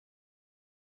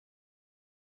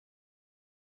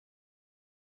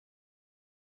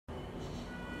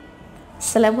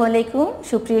আসসালামু আলাইকুম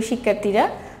সুপ্রিয় শিক্ষার্থীরা,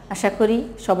 আশা করি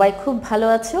সবাই খুব ভালো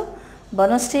আছো।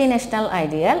 বনশ্রী ন্যাশনাল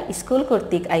আইডিয়াল স্কুল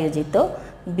কর্তৃক আয়োজিত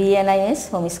বিএনআইএস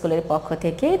হোম স্কুলের পক্ষ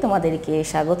থেকে তোমাদেরকে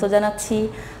স্বাগত জানাচ্ছি।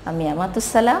 আমি আমাতুস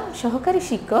সালাম, সহকারী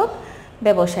শিক্ষক,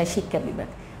 ব্যবসায় শিক্ষা বিভাগ।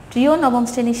 প্রিয় নবম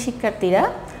শ্রেণীর শিক্ষার্থীরা,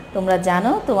 তোমরা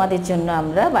জানো তোমাদের জন্য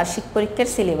আমরা বার্ষিক পরীক্ষার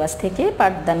সিলেবাস থেকে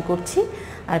পাঠদান করছি।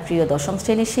 আর প্রিয় দশম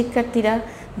শ্রেণীর শিক্ষার্থীরা,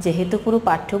 যেহেতু পুরো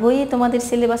পাঠ্য বইই তোমাদের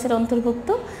সিলেবাসের অন্তর্ভুক্ত,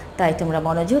 তাই তোমরা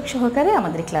মনোযোগ সহকারে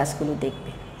আমাদের ক্লাসগুলো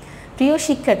দেখবে। প্রিয়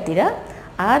শিক্ষার্থীরা,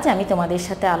 আজ আমি তোমাদের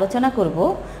সাথে আলোচনা করব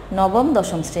নবম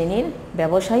দশম শ্রেণীর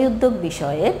ব্যবসায় উদ্যোগ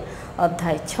বিষয়ের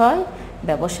অধ্যায় 6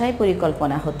 ব্যবসায়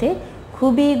পরিকল্পনা হতে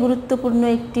খুবই গুরুত্বপূর্ণ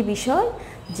একটি বিষয়,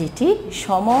 যেটি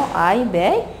সম আয়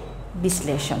ব্যয়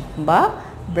বিশ্লেষণ বা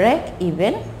ব্রেক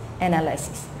ইভেন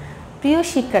অ্যানালাইসিস। প্রিয়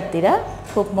শিক্ষার্থীরা,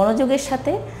 খুব মনোযোগের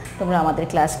সাথে তোমরা আমাদের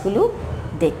ক্লাসগুলো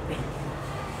দেখবে।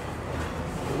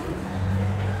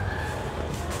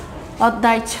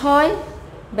 অধ্যায় 6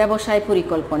 ব্যবসায়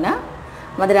পরিকল্পনা।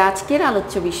 আমাদের আজকের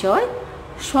আলোচ্য বিষয়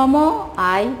সম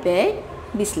আয় ব্যয়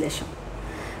বিশ্লেষণ।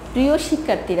 প্রিয়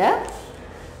শিক্ষার্থীরা,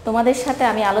 তোমাদের সাথে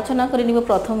আমি আলোচনা করে নিব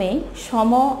প্রথমেই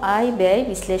সম আয় ব্যয়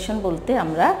বিশ্লেষণ বলতে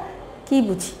আমরা কি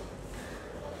বুঝি।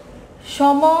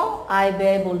 সম আয়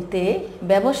ব্যয় বলতে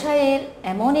ব্যবসায়ের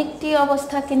এমন একটি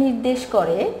অবস্থাকে নির্দেশ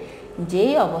করে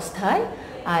যেই অবস্থায়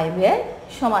আয় ব্যয়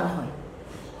সমান হয়।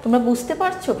 তোমরা বুঝতে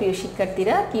পারছো প্রিয়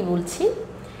শিক্ষার্থীরা কি বলছি?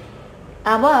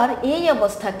 আবার এই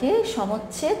অবস্থাকে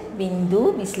সমচ্ছেদ বিন্দু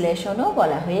বিশ্লেষণও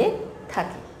বলা হয়ে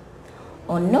থাকে।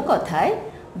 অন্য কথায়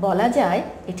বলা যায়,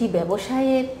 এটি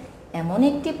ব্যবসায়ের এমন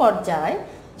একটি পর্যায়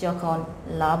যখন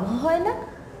লাভ হয় না,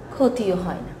 ক্ষতিও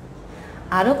হয় না।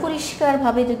 আরও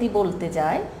পরিষ্কারভাবে যদি বলতে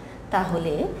যায়,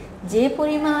 তাহলে যে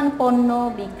পরিমাণ পণ্য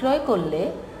বিক্রয় করলে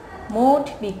মোট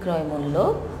বিক্রয় মূল্য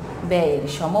ব্যয়ের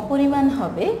সমপরিমাণ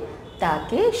হবে,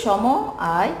 তাকে সম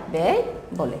আয় ব্যয়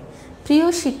বলে। প্রিয়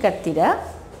শিক্ষার্থীরা,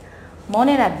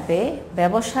 মনে রাখবে,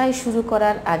 ব্যবসায় শুরু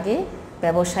করার আগে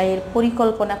ব্যবসায়ের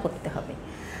পরিকল্পনা করতে হবে।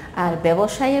 আর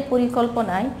ব্যবসায়ের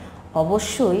পরিকল্পনায়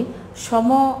অবশ্যই সম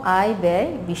আয় ব্যয়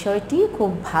বিষয়টি খুব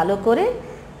ভালো করে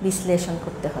বিশ্লেষণ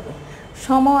করতে হবে।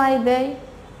 সম আয় ব্যয়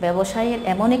ব্যবসায়ের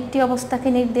এমন একটি অবস্থাকে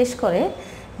নির্দেশ করে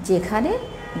যেখানে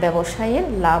ব্যবসায়ের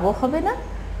লাভও হবে না,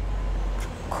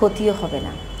 ক্ষতিও হবে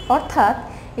না। অর্থাৎ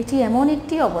এটি এমন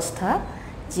একটি অবস্থা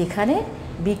যেখানে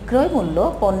বিক্রয় মূল্য,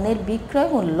 পণ্যের বিক্রয়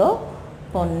মূল্য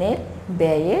পণ্যের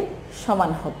ব্যয়ের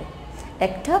সমান হবে।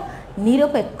 একটা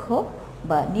নিরপেক্ষ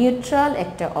বা নিউট্রাল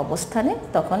একটা অবস্থানে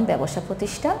তখন ব্যবসা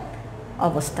প্রতিষ্ঠান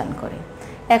অবস্থান করে।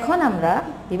 এখন আমরা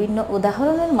বিভিন্ন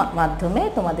উদাহরণের মাধ্যমে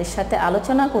তোমাদের সাথে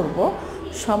আলোচনা করব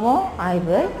সম আয়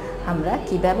ব্যয় আমরা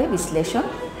কিভাবে বিশ্লেষণ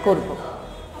করব।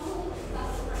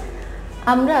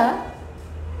 আমরা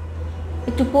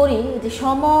একটু পড়ি যে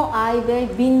সম আয় ব্যয়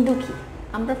বিন্দু কি।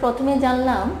 আমরা প্রথমে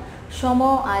জানলাম সম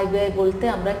আয় ব্যয় বলতে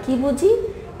আমরা কি বুঝি।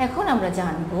 এখন আমরা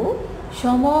জানব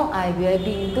সম আয় ব্যয়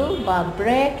বিন্দু বা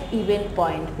ব্রেক ইভেন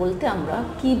পয়েন্ট বলতে আমরা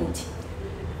কি বুঝি।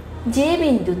 যে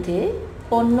বিন্দুতে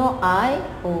পণ্য আয়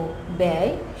ও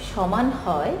ব্যয় সমান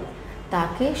হয়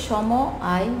তাকে সম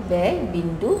আয় ব্যয়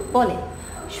বিন্দু বলে।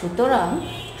 সুতরাং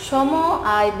সম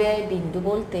আয় ব্যয় বিন্দু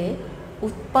বলতে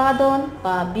উৎপাদন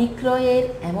বা বিক্রয়ের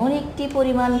এমন একটি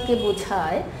পরিমাণকে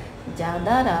বোঝায় যা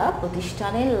দ্বারা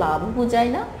প্রতিষ্ঠানের লাভ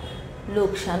বোঝায় না,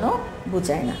 লোকসানও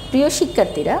বোঝায় না। প্রিয়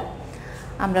শিক্ষার্থীরা,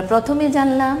 আমরা প্রথমে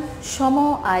জানলাম সম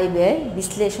আয় ব্যয়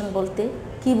বিশ্লেষণ বলতে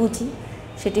কি বুঝি,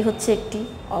 সেটি হচ্ছে একটি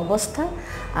অবস্থা।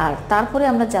 আর তারপরে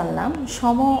আমরা জানলাম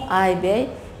সম আয় ব্যয়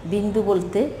বিন্দু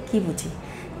বলতে কি বুঝি।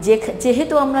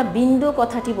 যেহেতু আমরা বিন্দু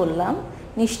কথাটি বললাম,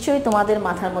 নিশ্চয়ই তোমাদের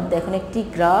মাথার মধ্যে এখন একটি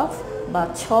গ্রাফ বা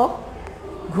ছক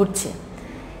ঘুরছে।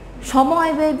 সম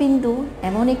আয় ব্যয় বিন্দু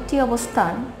এমন একটি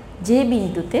অবস্থান যে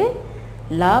বিন্দুতে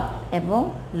লাভ এবং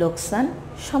লোকসান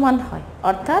সমান হয়,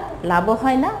 অর্থাৎ লাভও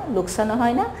হয় না, লোকসানও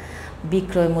হয় না,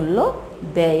 বিক্রয় মূল্য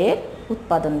ব্যয়ের,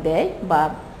 উৎপাদন ব্যয় বা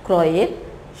ক্রয়ের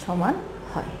সমান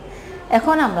হয়।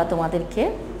 এখন আমরা তোমাদেরকে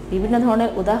বিভিন্ন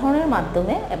ধরনের উদাহরণের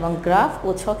মাধ্যমে এবং গ্রাফ ও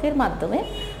ছকের মাধ্যমে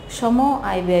সম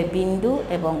আয় ব্যয় বিন্দু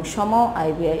এবং সম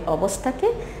আয় ব্যয় অবস্থাকে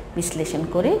বিশ্লেষণ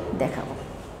করে দেখাবো।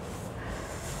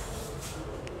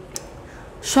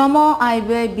 সম আয়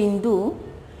ব্যয় বিন্দু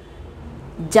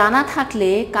জানা থাকলে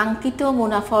কাঙ্ক্ষিত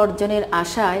মুনাফা অর্জনের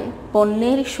আশায়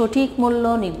পণ্যের সঠিক মূল্য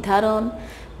নির্ধারণ,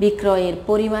 বিক্রয়ের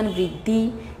পরিমাণ বৃদ্ধি,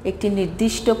 একটি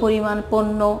নির্দিষ্ট পরিমাণ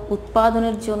পণ্য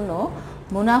উৎপাদনের জন্য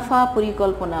মুনাফা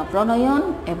পরিকল্পনা প্রণয়ন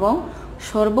এবং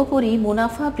সর্বোপরি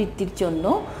মুনাফা বৃদ্ধির জন্য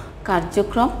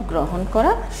কার্যক্রম গ্রহণ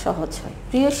করা সহজ হয়।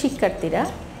 প্রিয় শিক্ষার্থীরা,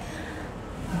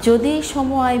 যদি সম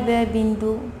আয় ব্যয়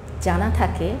বিন্দু জানা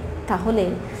থাকে, তাহলে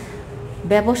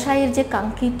ব্যবসায়ের যে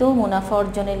কাঙ্ক্ষিত মুনাফা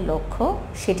অর্জনের লক্ষ্য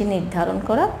সেটি নির্ধারণ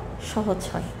করা সহজ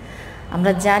হয়।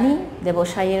 আমরা জানি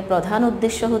ব্যবসায়ের প্রধান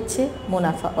উদ্দেশ্য হচ্ছে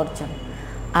মুনাফা অর্জন,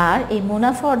 আর এই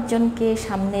মুনাফা অর্জনকে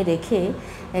সামনে রেখে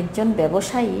একজন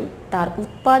ব্যবসায়ী তার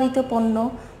উৎপাদিত পণ্য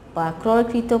বা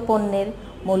ক্রয়কৃত পণ্যের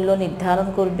মূল্য নির্ধারণ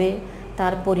করবে,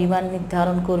 তার পরিমাণ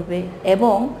নির্ধারণ করবে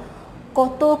এবং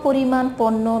কত পরিমাণ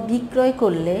পণ্য বিক্রয়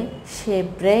করলে সে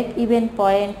ব্রেক ইভেন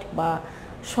পয়েন্ট বা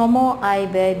সম আয়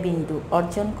ব্যয় বিন্দু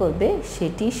অর্জন করবে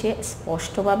সেটি সে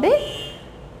স্পষ্টভাবে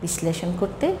বিশ্লেষণ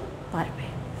করতে পারবে।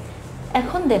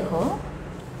 এখন দেখো,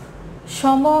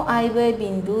 সম আয় ব্যয়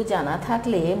বিন্দু জানা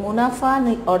থাকলে মুনাফা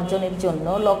অর্জনের জন্য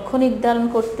লক্ষ্য নির্ধারণ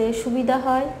করতে সুবিধা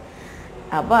হয়।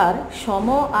 আবার সম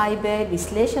আয় ব্যয়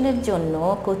বিশ্লেষণের জন্য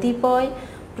কতিপয়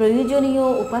প্রয়োজনীয়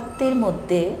উপাত্তের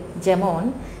মধ্যে যেমন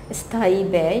স্থায়ী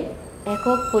ব্যয়,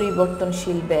 একক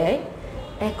পরিবর্তনশীল ব্যয়,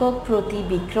 একক প্রতি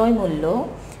বিক্রয় মূল্য,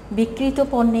 বিক্রিত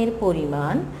পণ্যের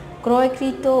পরিমাণ,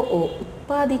 ক্রয়কৃত ও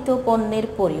উৎপাদিত পণ্যের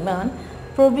পরিমাণ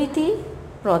প্রভৃতি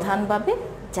প্রধানভাবে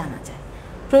জানা যায়।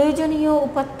 প্রয়োজনীয়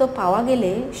উপাত্ত পাওয়া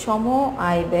গেলে সম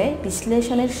আয় ব্যয়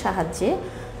বিশ্লেষণের সাহায্যে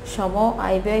সম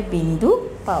আয় ব্যয় বিন্দু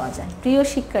পাওয়া যায়। প্রিয়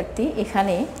শিক্ষার্থী,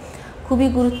 এখানে খুবই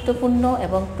গুরুত্বপূর্ণ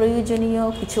এবং প্রয়োজনীয়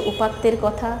কিছু উপাত্তের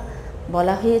কথা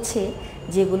বলা হয়েছে,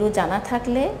 যেগুলো জানা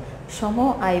থাকলে সম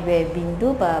আয় ব্যয় বিন্দু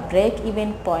বা ব্রেক ইভেন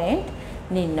পয়েন্ট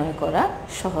নির্ণয় করা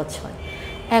সহজ হয়।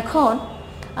 এখন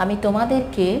আমি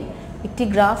তোমাদেরকে একটি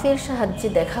গ্রাফের সাহায্যে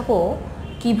দেখাবো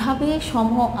কিভাবে সম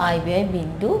আয় ব্যয়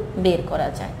বিন্দু বের করা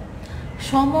যায়।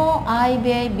 সম আয়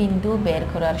ব্যয় বিন্দু বের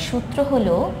করার সূত্র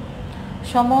হলো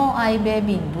সম আয় ব্যয়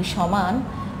বিন্দু সমান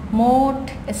মোট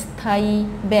স্থায়ী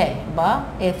ব্যয় বা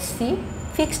এফসি,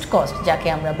 ফিক্সড কস্ট যাকে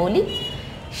আমরা বলি,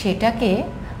 সেটাকে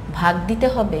ভাগ দিতে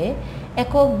হবে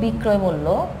একক বিক্রয় মূল্য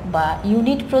বা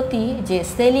ইউনিট প্রতি যে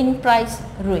সেলিং প্রাইস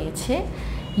রয়েছে,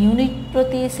 ইউনিট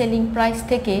প্রতি সেলিং প্রাইস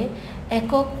থেকে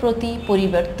একক প্রতি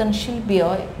পরিবর্তনশীল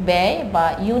ব্যয় বা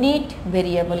ইউনিট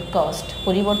ভেরিয়েবল কস্ট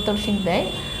পরিবর্তনশীল ব্যয়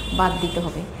বাদ দিতে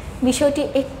হবে। বিষয়টি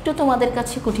একটু তোমাদের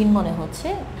কাছে কঠিন মনে হচ্ছে।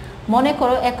 মনে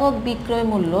করো একক বিক্রয়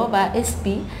মূল্য বা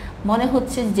এসপি মনে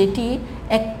হচ্ছে যেটি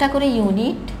একটা করে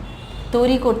ইউনিট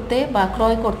তৈরি করতে বা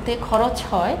ক্রয় করতে খরচ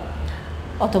হয়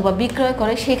অথবা বিক্রয়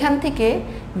করে, সেখান থেকে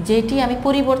যেটি আমি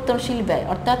পরিবর্তনশীল ব্যয়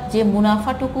অর্থাৎ যে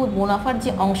মুনাফার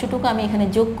যে অংশটুকু আমি এখানে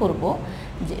যোগ করব,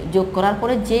 যোগ করার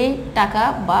পরে যে টাকা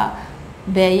বা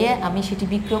ব্যয়ে আমি সেটি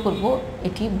বিক্রয় করব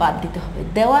এটি বাদ দিতে হবে।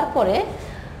 দেওয়ার পরে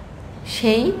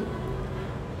সেই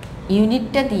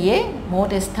ইউনিটটা দিয়ে মোট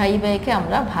স্থায়ী ব্যয়কে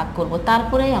আমরা ভাগ করব,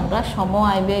 তারপরেই আমরা সম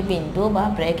আয় ব্যয় বিন্দু বা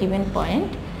ব্রেক ইভেন পয়েন্ট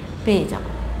পেয়ে যাব।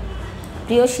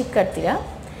 প্রিয় শিক্ষার্থীরা,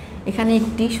 এখানে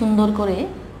একটি সুন্দর করে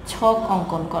ছক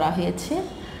অঙ্কন করা হয়েছে,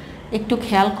 একটু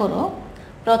খেয়াল করো।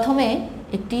 প্রথমে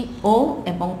একটি ও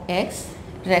এবং এক্স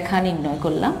রেখা নির্ণয়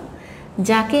করলাম,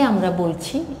 যাকে আমরা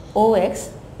বলছি ও এক্স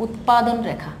উৎপাদন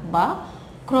রেখা বা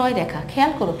ক্রয় রেখা।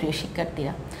 খেয়াল করো প্রিয়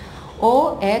শিক্ষার্থীরা, ও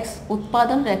এক্স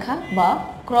উৎপাদন রেখা বা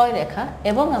ক্রয় রেখা,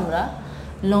 এবং আমরা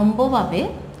লম্বভাবে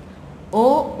ও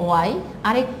ওয়াই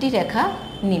আরেকটি রেখা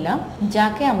নিলাম,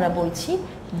 যাকে আমরা বলছি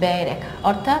ব্যয় রেখা।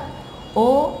 অর্থাৎ ও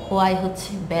ওয়াই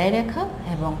হচ্ছে ব্যয় রেখা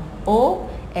এবং ও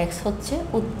এক্স হচ্ছে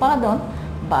উৎপাদন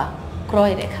বা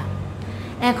ক্রয় রেখা।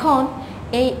 এখন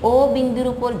এই ও বিন্দুর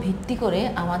উপর ভিত্তি করে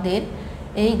আমাদের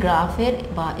এই গ্রাফের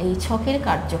বা এই ছকের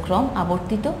কার্যক্রম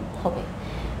আবর্তিত হবে।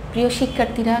 প্রিয়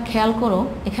শিক্ষার্থীরা, খেয়াল করো,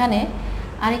 এখানে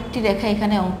আরেকটি রেখা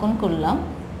এখানে অঙ্কন করলাম,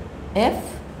 এফ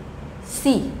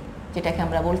সি, যেটাকে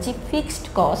আমরা বলছি ফিক্সড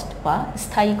কস্ট বা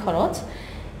স্থায়ী খরচ।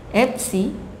 এফ সি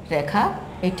রেখা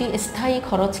এটি স্থায়ী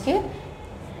খরচকে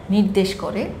নির্দেশ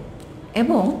করে,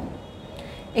 এবং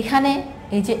এখানে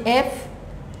এই যে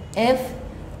এফ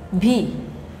ভি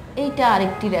এইটা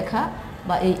আরেকটি রেখা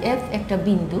বা এই এফ একটা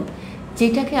বিন্দু,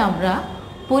 যেটাকে আমরা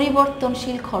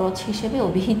পরিবর্তনশীল খরচ হিসেবে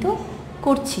অভিহিত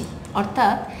করছি।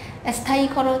 অর্থাৎ স্থায়ী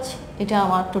খরচ এটা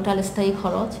আমার টোটাল স্থায়ী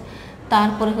খরচ,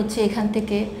 তারপরে হচ্ছে এখান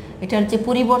থেকে এটার যে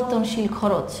পরিবর্তনশীল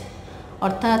খরচ,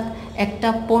 অর্থাৎ একটা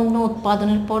পণ্য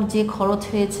উৎপাদনের পর যে খরচ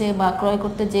হয়েছে বা ক্রয়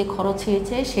করতে যে খরচ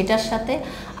হয়েছে সেটার সাথে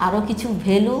আরও কিছু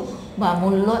ভ্যালু বা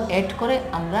মূল্য অ্যাড করে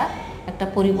আমরা একটা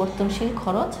পরিবর্তনশীল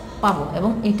খরচ পাবো,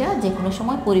 এবং এটা যে কোনো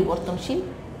সময় পরিবর্তনশীল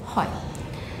হয়।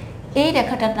 এই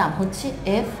রেখাটার নাম হচ্ছে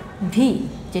এফ ভি,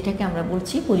 যেটাকে আমরা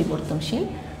বলছি পরিবর্তনশীল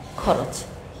খরচ।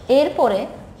 এরপরে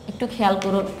একটু খেয়াল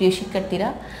করো প্রিয় শিক্ষার্থীরা,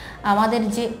 আমাদের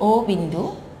যে ও বিন্দু,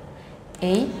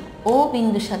 এই ও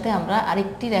বিন্দুর সাথে আমরা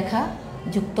আরেকটি রেখা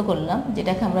যুক্ত করলাম,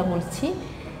 যেটাকে আমরা বলছি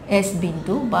এস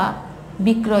বিন্দু বা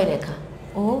বিক্রয় রেখা,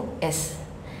 ও এস।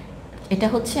 এটা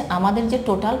হচ্ছে আমাদের যে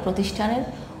টোটাল প্রতিষ্ঠানের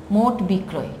মোট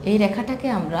বিক্রয়, এই রেখাটাকে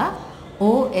আমরা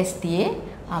ও এস দিয়ে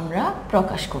আমরা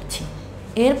প্রকাশ করছি।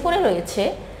 এরপরে রয়েছে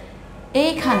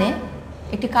এইখানে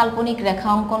একটি কাল্পনিক রেখা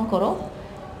অঙ্কন করো,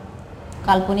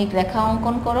 কাল্পনিক রেখা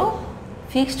অঙ্কন করো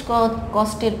ফিক্সড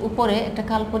কস্টের উপরে একটা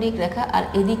কাল্পনিক রেখা, আর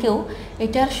এদিকেও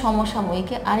এটার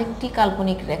সমসাময়িকে আরেকটি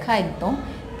কাল্পনিক রেখা একদম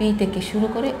পি থেকে শুরু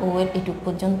করে ও এর এটুক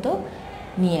পর্যন্ত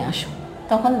নিয়ে আসো।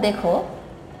 তখন দেখো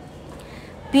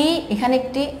পি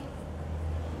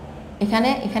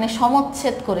এখানে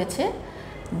সমচ্ছেদ করেছে,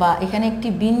 বা এখানে একটি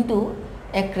বিন্দু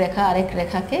এক রেখা আরেক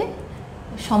রেখাকে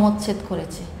সমচ্ছেদ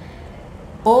করেছে।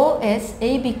 ও এস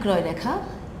এই বিক্রয় রেখা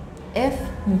এফ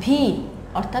ভি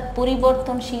অর্থাৎ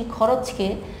পরিবর্তনশীল খরচকে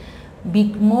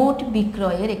মোট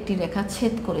বিক্রয়ের একটি রেখা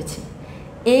ছেদ করেছে।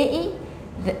 এই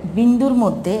বিন্দুর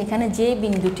মধ্যে এখানে যে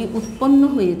বিন্দুটি উৎপন্ন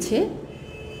হয়েছে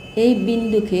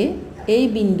এই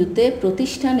বিন্দুতে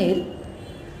প্রতিষ্ঠানের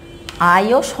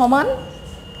আয়ও সমান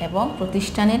এবং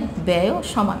প্রতিষ্ঠানের ব্যয়ও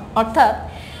সমান। অর্থাৎ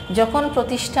যখন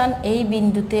প্রতিষ্ঠান এই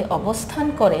বিন্দুতে অবস্থান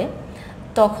করে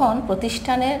তখন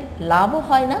প্রতিষ্ঠানের লাভও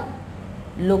হয় না,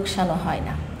 লোকসানও হয়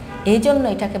না। এই জন্য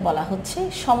এটাকে বলা হচ্ছে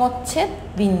সমচ্ছেদ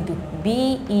বিন্দু,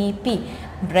 বিইপি,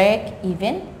 ব্রেক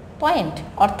ইভেন পয়েন্ট।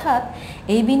 অর্থাৎ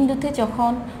এই বিন্দুতে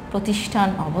যখন প্রতিষ্ঠান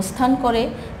অবস্থান করে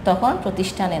তখন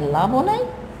প্রতিষ্ঠানের লাভও নাই,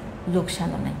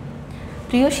 লোকসানও নাই।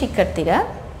 প্রিয় শিক্ষার্থীরা,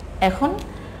 এখন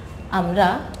আমরা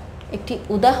একটি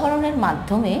উদাহরণের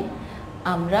মাধ্যমে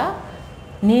আমরা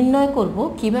নির্ণয় করব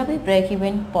কিভাবে ব্রেক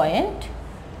ইভেন পয়েন্ট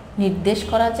নির্দেশ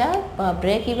করা যায়, বা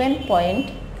ব্রেক ইভেন পয়েন্ট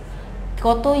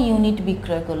কত ইউনিট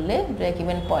বিক্রয় করলে ব্রেক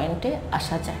ইভেন পয়েন্টে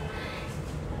আসা যায়।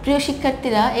 প্রিয়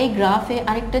শিক্ষার্থীরা, এই গ্রাফে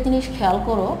আরেকটা জিনিস খেয়াল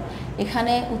করো,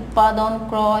 এখানে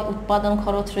উৎপাদন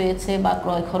খরচ রয়েছে বা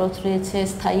ক্রয় খরচ রয়েছে,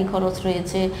 স্থায়ী খরচ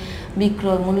রয়েছে,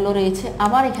 বিক্রয় মূল্য রয়েছে,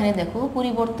 আবার এখানে দেখো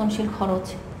পরিবর্তনশীল খরচ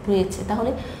রয়েছে।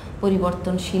 তাহলে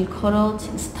পরিবর্তনশীল খরচ,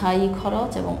 স্থায়ী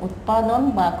খরচ এবং উৎপাদন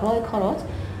বা ক্রয় খরচ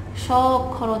সব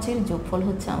খরচের যোগফল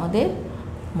হচ্ছে আমাদের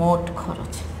মোট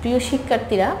খরচ। প্রিয়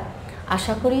শিক্ষার্থীরা,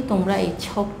 আশা করি তোমরা এই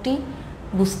ছকটি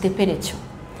বুঝতে পেরেছ।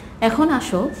 এখন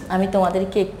আসো আমি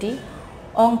তোমাদেরকে একটি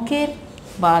অঙ্কের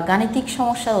বা গাণিতিক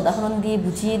সমস্যার উদাহরণ দিয়ে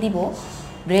বুঝিয়ে দিব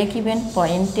ব্রেক ইভেন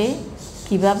পয়েন্টে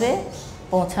কিভাবে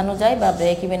পৌঁছানো যায় বা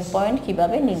ব্রেক ইভেন পয়েন্ট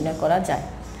কিভাবে নির্ণয় করা যায়।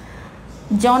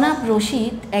 জনাব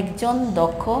রশিদ একজন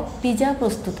দক্ষ পিজা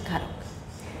প্রস্তুতকারক।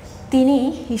 তিনি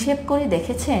হিসেব করে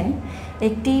দেখেছেন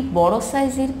একটি বড়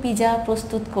সাইজের পিজা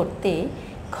প্রস্তুত করতে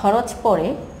খরচ পড়ে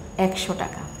 100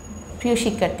 টাকা। প্রিয়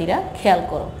শিক্ষার্থীরা, খেয়াল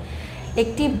করো,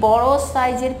 একটি বড়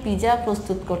সাইজের পিজা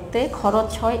প্রস্তুত করতে খরচ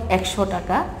হয় 100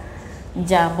 টাকা,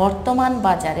 যা বর্তমান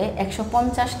বাজারে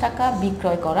 150 টাকা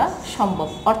বিক্রয় করা সম্ভব।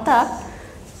 অর্থাৎ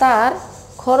তার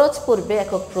খরচ পড়বে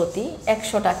একক প্রতি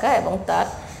 100 টাকা এবং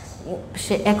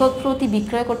সে একক প্রতি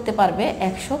বিক্রয় করতে পারবে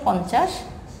 150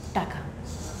 টাকা।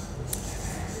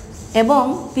 এবং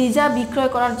পিজা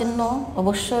বিক্রয় করার জন্য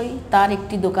অবশ্যই তার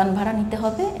একটি দোকান ভাড়া নিতে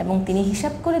হবে, এবং তিনি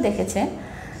হিসাব করে দেখেছেন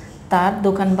তার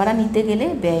দোকান ভাড়া নিতে গেলে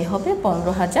ব্যয় হবে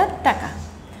 15,000 টাকা।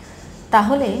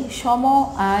 তাহলে সম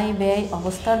আয় ব্যয়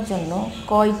অবস্থার জন্য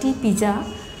কয়টি পিজা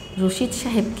রশিদ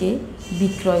সাহেবকে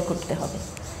বিক্রয় করতে হবে?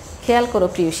 খেয়াল করো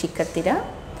প্রিয় শিক্ষার্থীরা,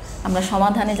 আমরা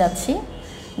সমাধানে যাচ্ছি।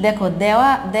 দেখো,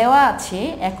 দেওয়া আছে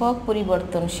একক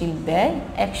পরিবর্তনশীল ব্যয়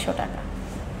 100 টাকা,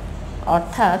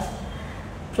 অর্থাৎ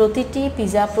প্রতিটি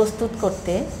পিজা প্রস্তুত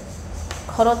করতে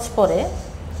খরচ পড়ে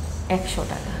 100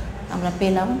 টাকা আমরা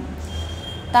পেলাম।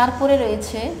 তারপরে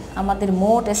রয়েছে আমাদের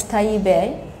মোট স্থায়ী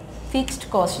ব্যয়, ফিক্সড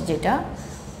কস্ট, যেটা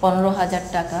 15,000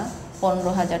 টাকা।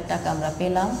 15,000 টাকা আমরা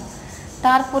পেলাম।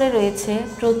 তারপরে রয়েছে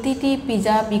প্রতিটি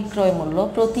পিজা বিক্রয় মূল্য,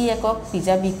 প্রতি একক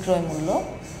পিজা বিক্রয় মূল্য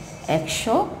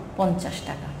 150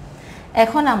 টাকা।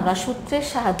 এখন আমরা সূত্রের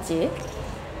সাহায্যে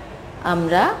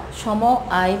আমরা সম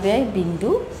আয় ব্যয়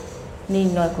বিন্দু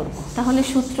নির্ণয় করব। তাহলে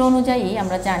সূত্র অনুযায়ী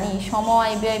আমরা জানি সম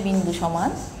আয় ব্যয় বিন্দু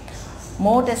সমান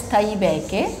মোট স্থায়ী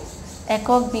ব্যয়কে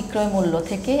একক বিক্রয় মূল্য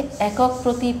থেকে একক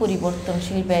প্রতি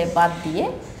পরিবর্তনশীল ব্যয়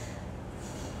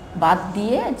বাদ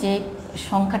দিয়ে যে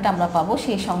সংখ্যাটা আমরা পাবো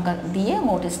সেই সংখ্যা দিয়ে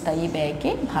মোট স্থায়ী ব্যয়কে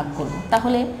ভাগ করব।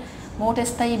 তাহলে মোট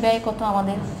স্থায়ী ব্যয় কত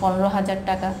আমাদের? 15,000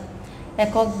 টাকা।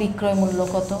 একক বিক্রয় মূল্য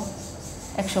কত?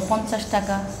 150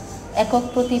 টাকা। একক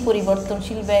প্রতি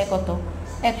পরিবর্তনশীল ব্যয় কত?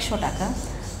 100 টাকা।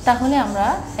 তাহলে আমরা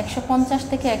 150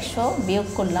 থেকে 100 বিয়োগ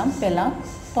করলাম, পেলাম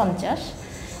 50,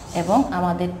 এবং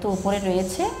আমাদের তো উপরে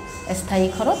রয়েছে স্থায়ী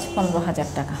খরচ 15,000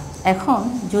 টাকা। এখন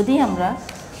যদি আমরা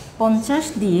 50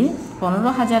 দিয়ে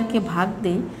 15,000কে ভাগ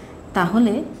দিই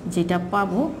তাহলে যেটা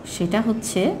পাবো সেটা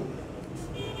হচ্ছে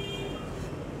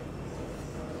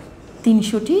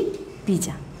 300টি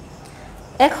পিজা।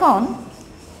 এখন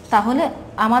তাহলে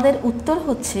আমাদের উত্তর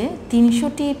হচ্ছে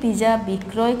 300টি পিজা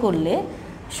বিক্রয় করলে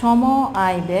সম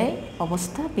আয় ব্যয়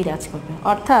অবস্থা বিরাজ করবে।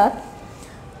 অর্থাৎ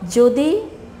যদি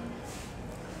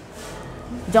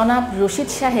জনাব রশিদ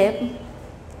সাহেব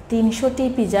 300টি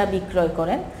পিজা বিক্রয়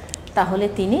করেন তাহলে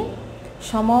তিনি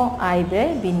সম আয়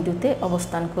ব্যয় বিন্দুতে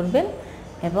অবস্থান করবেন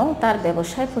এবং তার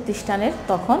ব্যবসায় প্রতিষ্ঠানের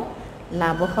তখন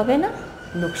লাভও হবে না,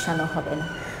 লোকসানও হবে না।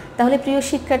 তাহলে প্রিয়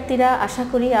শিক্ষার্থীরা, আশা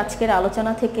করি আজকের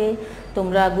আলোচনা থেকে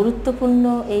তোমরা গুরুত্বপূর্ণ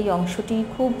এই অংশটি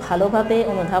খুব ভালোভাবে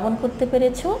অনুধাবন করতে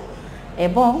পেরেছো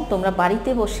এবং তোমরা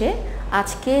বাড়িতে বসে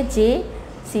আজকে যে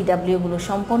সিডাব্লিউগুলো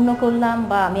সম্পন্ন করলাম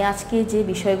বা আমি আজকে যে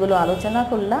বিষয়গুলো আলোচনা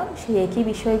করলাম সেই একই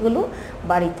বিষয়গুলো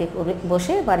বাড়িতে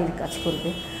বসে বাড়ির কাজ করবে।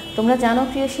 তোমরা জানো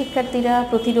প্রিয় শিক্ষার্থীরা,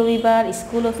 প্রতি রবিবার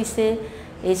স্কুল অফিসে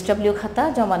এইচডাব্লিউ খাতা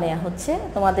জমা নেওয়া হচ্ছে।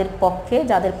 তোমাদের পক্ষে,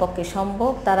 যাদের পক্ষে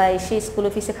সম্ভব তারা এসে স্কুল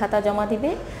অফিসে খাতা জমা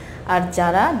দিবে, আর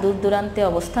যারা দূর দূরান্তে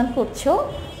অবস্থান করছো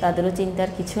তাদেরও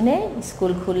চিন্তার কিছু নেই,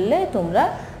 স্কুল খুললে তোমরা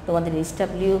তোমাদের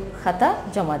এইচডাব্লিউ খাতা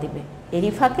জমা দিবে।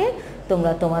 এরই ফাঁকে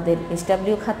তোমরা তোমাদের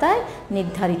এইচডাব্লিউ খাতায়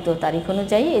নির্ধারিত তারিখ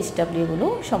অনুযায়ী এইচডাব্লিউগুলো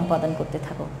সম্পাদন করতে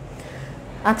থাকো।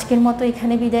 আজকের মতো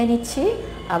এখানে বিদায় নিচ্ছি,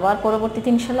 আবার পরবর্তীতে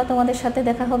ইনশাল্লাহ তোমাদের সাথে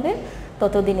দেখা হবে।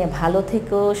 ততদিনে ভালো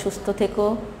থেকো, সুস্থ থেকো,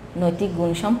 নৈতিক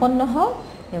গুণসম্পন্ন হও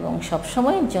এবং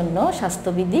সবসময়ের জন্য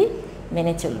স্বাস্থ্যবিধি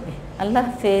মেনে চলবে। আল্লাহ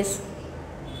হাফেজ।